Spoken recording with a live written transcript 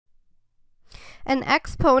An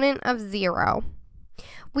exponent of 0.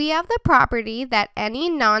 We have the property that any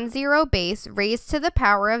non-zero base raised to the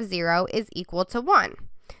power of 0 is equal to 1.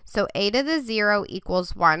 So a to the 0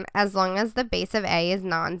 equals 1 as long as the base of a is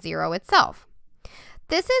non-zero itself.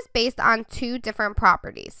 This is based on two different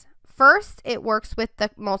properties. First, it works with the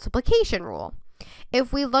multiplication rule.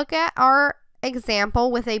 If we look at our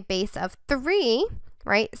example with a base of 3,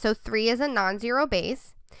 right? So 3 is a non-zero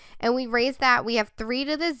base. And we raise that, we have 3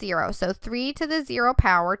 to the 0. So 3 to the 0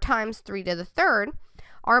 power times 3 to the third.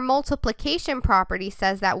 Our multiplication property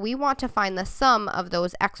says that we want to find the sum of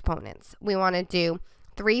those exponents. We want to do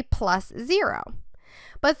 3 plus 0.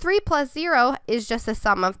 But 3 plus 0 is just a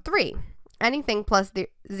sum of 3. Anything plus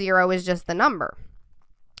 0 is just the number.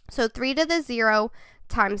 So 3 to the 0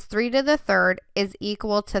 times 3 to the third is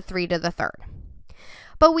equal to 3 to the third.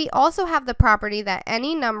 But we also have the property that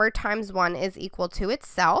any number times 1 is equal to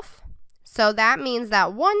itself. So that means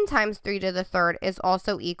that 1 times 3 to the third is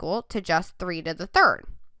also equal to just 3 to the third.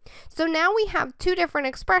 So now we have two different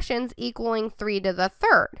expressions equaling 3 to the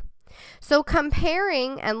third. So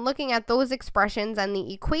comparing and looking at those expressions and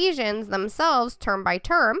the equations themselves term by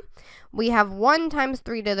term, we have 1 times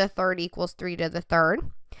 3 to the third equals 3 to the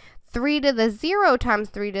third. 3 to the 0 times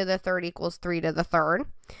 3 to the third equals 3 to the third.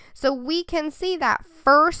 So we can see that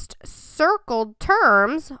first circled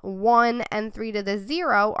terms, 1 and 3 to the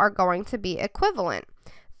 0, are going to be equivalent.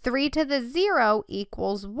 3 to the 0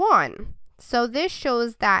 equals 1. So this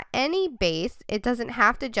shows that any base, it doesn't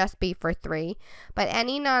have to just be for 3, but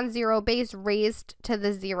any non-zero base raised to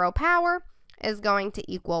the 0 power is going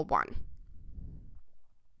to equal 1.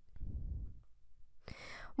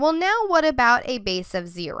 Well, now what about a base of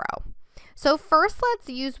 0? So first, let's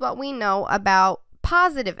use what we know about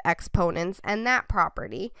positive exponents and that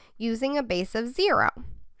property using a base of 0.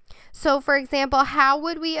 So for example, how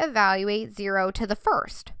would we evaluate 0 to the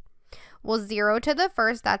first? Well, 0 to the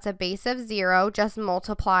first, that's a base of 0 just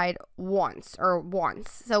multiplied once.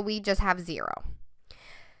 So we just have 0.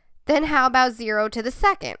 Then how about 0 to the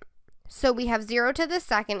second? So we have 0 to the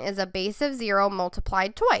second is a base of 0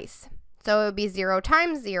 multiplied twice. So it would be 0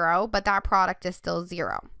 times 0, but that product is still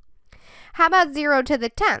 0. How about 0 to the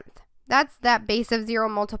 10th? That's that base of 0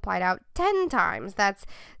 multiplied out 10 times. That's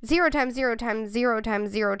 0 times 0 times 0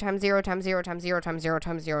 times 0 times 0 times 0 times 0 times 0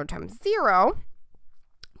 times 0 times 0.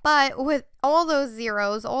 But with all those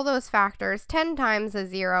zeros, all those factors, 10 times a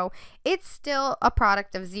 0, it's still a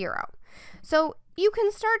product of 0. So you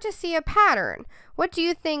can start to see a pattern. What do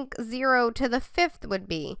you think 0 to the 5th would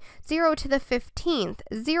be? 0 to the 15th,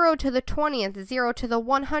 0 to the 20th, 0 to the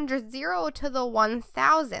 100th, 0 to the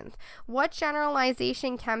 1000th. What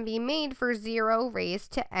generalization can be made for 0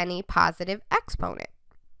 raised to any positive exponent?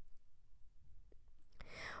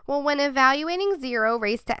 Well, when evaluating 0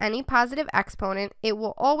 raised to any positive exponent, it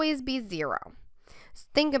will always be 0.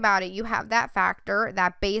 Think about it. You have that factor,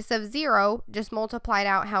 that base of 0, just multiplied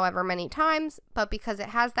out however many times, but because it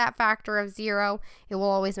has that factor of 0, it will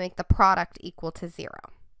always make the product equal to 0.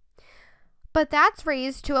 But that's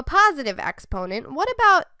raised to a positive exponent. What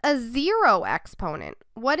about a 0 exponent?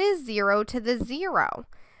 What is 0 to the 0?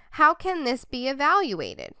 How can this be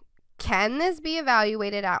evaluated? Can this be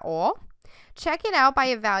evaluated at all? Check it out by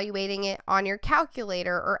evaluating it on your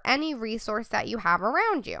calculator or any resource that you have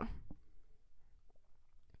around you.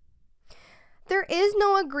 There is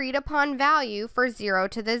no agreed upon value for 0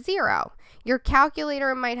 to the 0. Your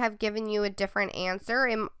calculator might have given you a different answer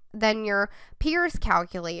than your peer's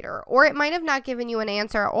calculator, or it might have not given you an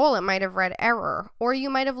answer at all. It might have read error, or you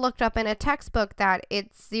might have looked up in a textbook that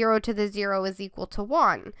it's 0 to the 0 is equal to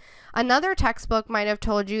 1. Another textbook might have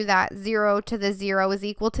told you that 0 to the 0 is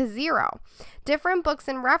equal to 0. Different books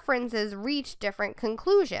and references reach different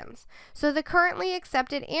conclusions. So the currently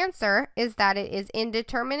accepted answer is that it is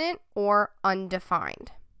indeterminate or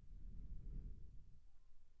undefined.